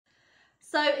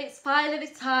So it's finally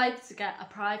time to get a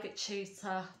private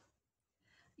tutor.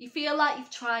 You feel like you've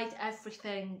tried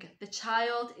everything. The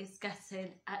child is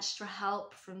getting extra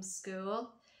help from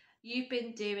school. You've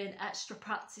been doing extra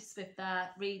practice with their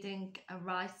reading and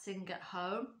writing at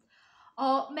home.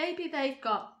 Or maybe they've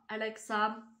got an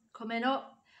exam coming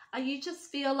up and you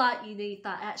just feel like you need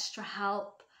that extra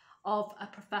help of a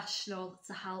professional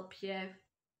to help you.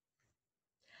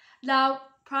 Now,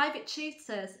 private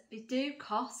tutors, they do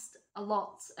cost a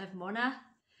lot of money.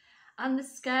 And the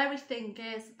scary thing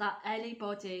is that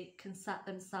anybody can set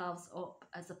themselves up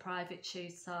as a private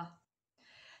tutor.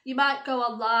 You might go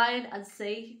online and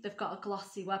see they've got a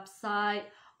glossy website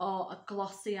or a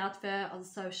glossy advert on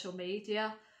social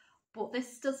media, but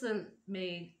this doesn't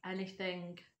mean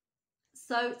anything.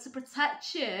 So to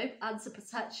protect you and to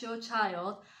protect your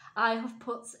child, I have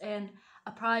put in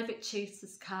a private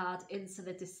tutor's card into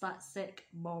the Dyslexic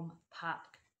Mum Pack.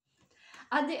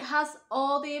 And it has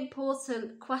all the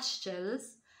important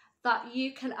questions that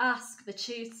you can ask the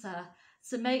tutor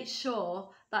to make sure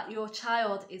that your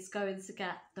child is going to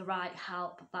get the right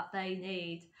help that they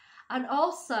need, and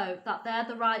also that they're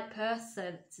the right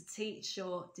person to teach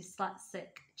your dyslexic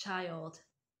child.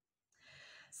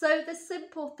 So the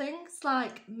simple things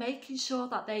like making sure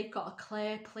that they've got a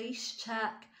clear police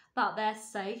check, that they're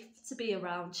safe to be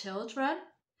around children,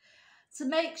 to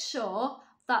make sure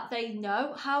that they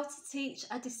know how to teach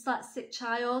a dyslexic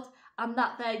child and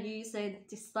that they're using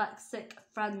dyslexic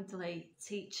friendly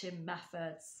teaching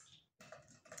methods.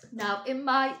 Now, in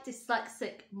my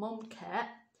Dyslexic Mum Kit,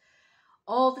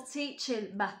 all the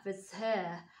teaching methods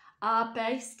here are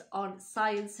based on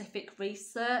scientific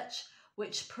research,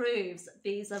 which proves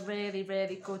these are really,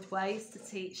 really good ways to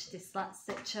teach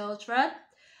dyslexic children.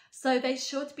 So they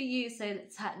should be using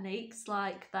techniques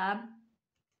like them.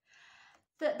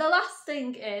 The last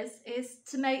thing is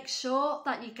to make sure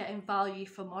that you're getting value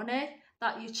for money,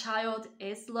 that your child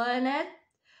is learning.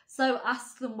 So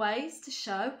ask them ways to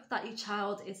show that your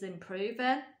child is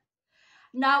improving.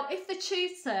 Now, if the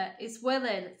tutor is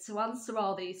willing to answer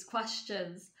all these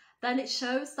questions, then it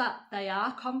shows that they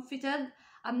are confident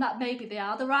and that maybe they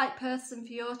are the right person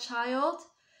for your child.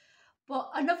 But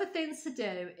another thing to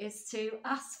do is to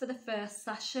ask for the first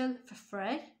session for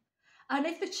free. And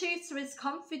if the tutor is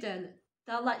confident,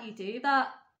 they'll let you do that.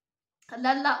 And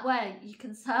then that way you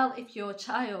can tell if your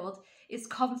child is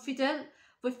confident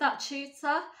with that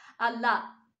tutor and that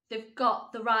they've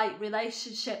got the right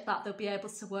relationship, that they'll be able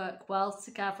to work well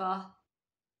together.